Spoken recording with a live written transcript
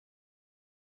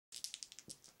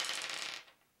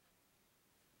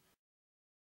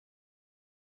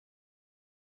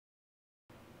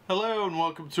Hello and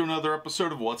welcome to another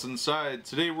episode of What's Inside.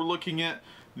 Today we're looking at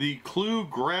the Clue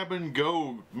Grab and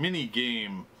Go mini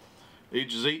game.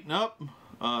 Ages 8 and up,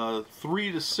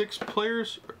 3 to 6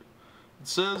 players, it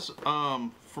says,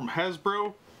 from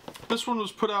Hasbro. This one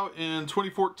was put out in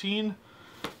 2014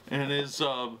 and is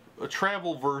a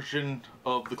travel version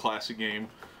of the classic game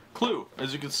Clue.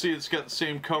 As you can see, it's got the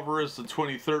same cover as the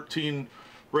 2013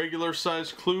 regular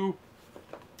size Clue,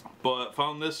 but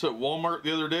found this at Walmart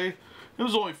the other day. It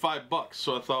was only $5,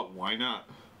 so I thought, why not?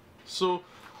 So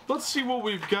let's see what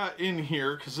we've got in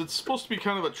here, because it's supposed to be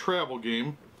kind of a travel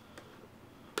game.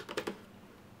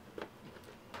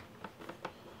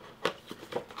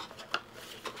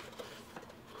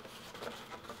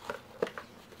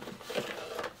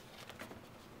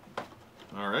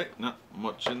 Alright, not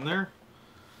much in there.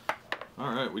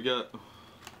 Alright, we got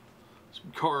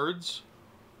some cards.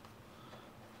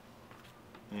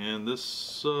 And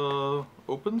this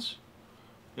opens.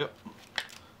 Yep.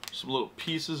 Some little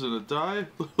pieces and a die.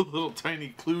 Little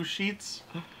tiny clue sheets.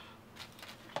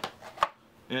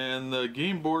 And the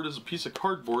game board is a piece of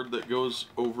cardboard that goes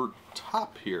over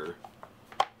top here.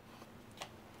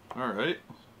 Alright.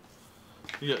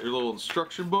 You got your little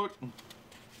instruction book.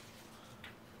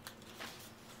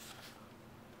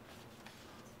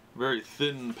 Very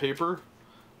thin paper.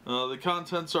 The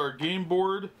contents are game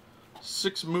board,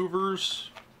 6 movers.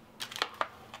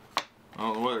 I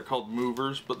don't know why they're called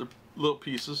movers, but they're little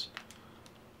pieces.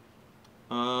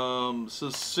 It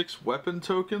says 6 weapon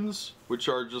tokens, which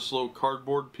are just little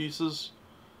cardboard pieces.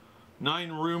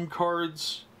 9 room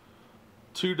cards,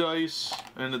 2 dice,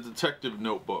 and a detective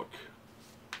notebook.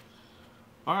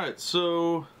 Alright,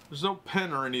 so there's no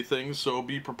pen or anything, so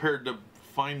be prepared to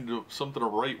find something to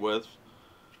write with.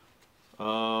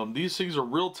 These things are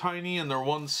real tiny and they're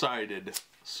one-sided,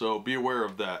 so be aware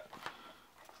of that.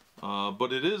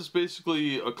 But it is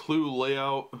basically a Clue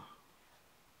layout.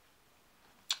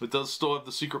 It does still have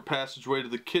the secret passageway to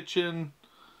the kitchen,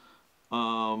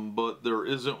 but there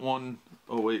isn't one.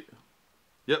 Oh wait,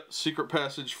 yep, secret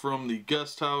passage from the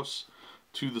guest house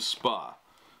to the spa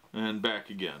and back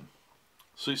again.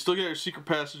 So you still get your secret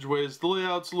passageways. The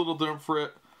layout's a little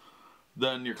different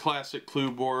than your classic Clue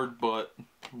board, but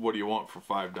what do you want for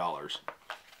 $5?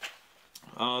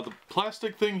 The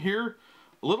plastic thing here,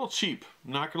 a little cheap,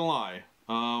 not gonna lie.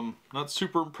 Not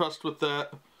super impressed with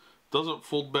that. Doesn't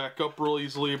fold back up real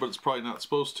easily, but it's probably not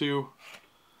supposed to.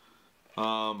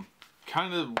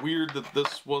 Kind of weird that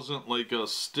this wasn't like a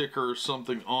sticker or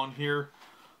something on here,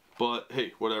 but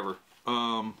hey, whatever.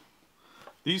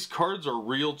 These cards are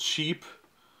real cheap.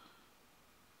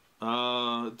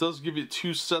 It does give you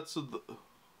 2 sets of the,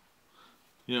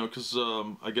 you know, because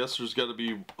I guess there's got to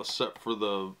be a set for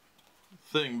the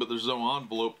thing, but there's no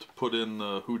envelope to put in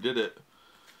who did it,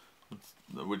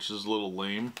 which is a little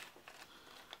lame.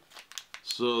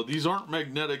 So these aren't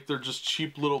magnetic, they're just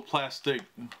cheap little plastic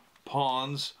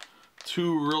pawns.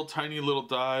 2 real tiny little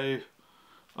die.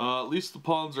 At least the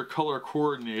pawns are color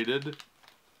coordinated.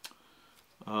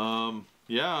 Yeah,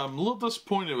 I'm a little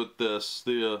disappointed with this.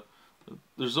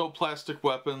 There's no plastic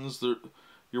weapons.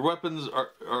 Your weapons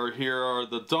are here are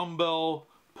the dumbbell,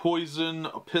 poison,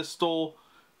 a pistol,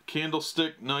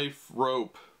 candlestick, knife,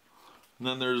 rope. And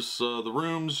then there's the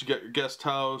rooms. You got your guest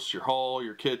house, your hall,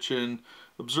 your kitchen,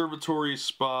 observatory,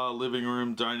 spa, living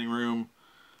room, dining room,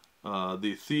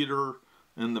 the theater,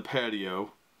 and the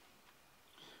patio.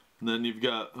 And then you've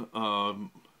got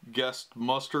guest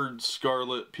mustard,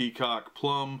 scarlet, peacock,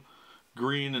 plum,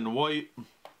 green, and white.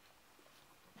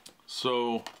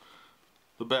 So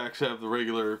the backs have the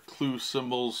regular Clue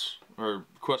symbols or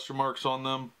question marks on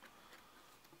them.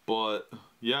 But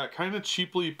yeah, kind of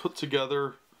cheaply put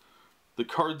together. The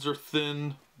cards are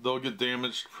thin. They'll get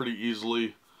damaged pretty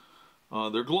easily.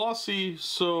 They're glossy,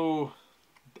 so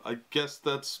I guess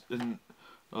that's in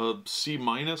C-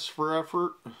 for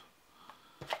effort.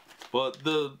 But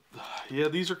yeah,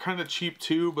 these are kind of cheap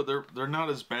too, but they're not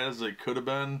as bad as they could have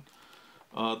been.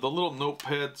 The little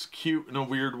notepad's cute in a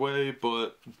weird way,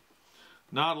 but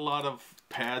not a lot of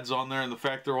pads on there, and the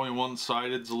fact they're only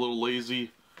one-sided is a little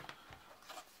lazy.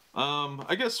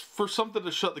 I guess for something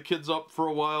to shut the kids up for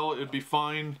a while, it'd be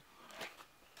fine.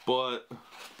 But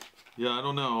yeah, I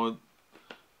don't know.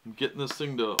 Getting this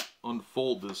thing to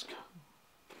unfold is...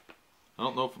 I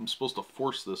don't know if I'm supposed to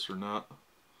force this or not.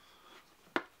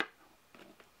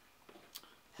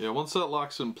 Yeah, once that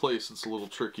locks in place, it's a little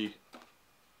tricky.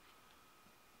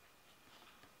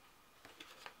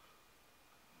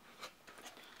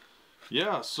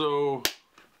 Yeah, so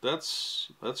that's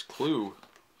Clue.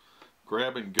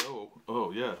 Grab and go.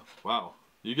 Oh yeah, wow.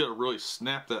 You gotta really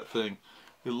snap that thing.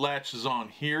 It latches on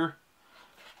here.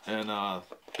 And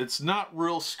it's not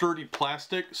real sturdy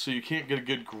plastic, so you can't get a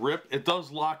good grip. It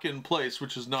does lock in place,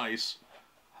 which is nice.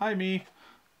 Hi, me.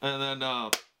 And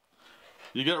then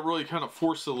you got to really kind of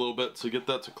force it a little bit to get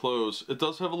that to close. It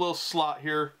does have a little slot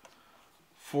here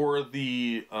for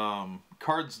the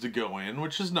cards to go in,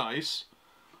 which is nice.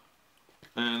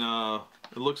 And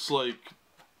it looks like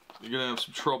you're going to have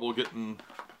some trouble getting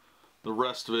the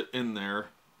rest of it in there.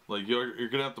 Like, you're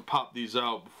going to have to pop these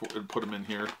out before and put them in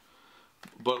here.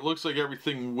 But it looks like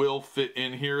everything will fit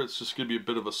in here. It's just going to be a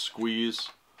bit of a squeeze.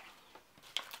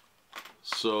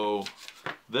 So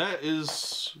that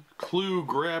is Clue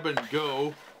Grab and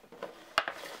Go.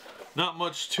 Not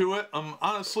much to it. I'm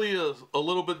honestly a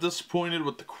little bit disappointed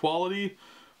with the quality,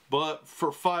 but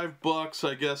for $5,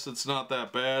 I guess it's not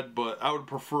that bad. But I would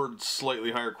prefer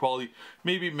slightly higher quality.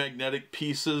 Maybe magnetic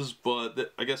pieces,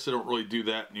 but I guess they don't really do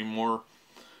that anymore.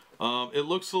 It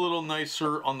looks a little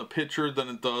nicer on the picture than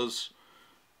it does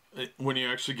when you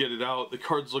actually get it out. The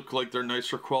cards look like they're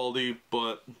nicer quality,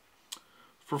 but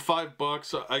for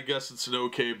 $5, I guess it's an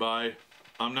okay buy.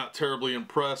 I'm not terribly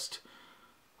impressed,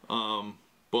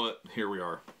 but here we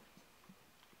are.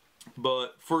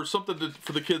 But for something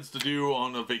for the kids to do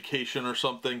on a vacation or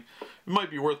something, it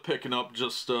might be worth picking up.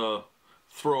 Just throw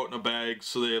it in a bag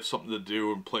so they have something to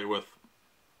do and play with.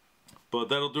 But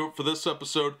that'll do it for this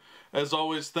episode. As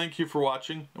always, thank you for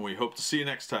watching, and we hope to see you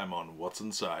next time on What's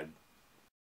Inside.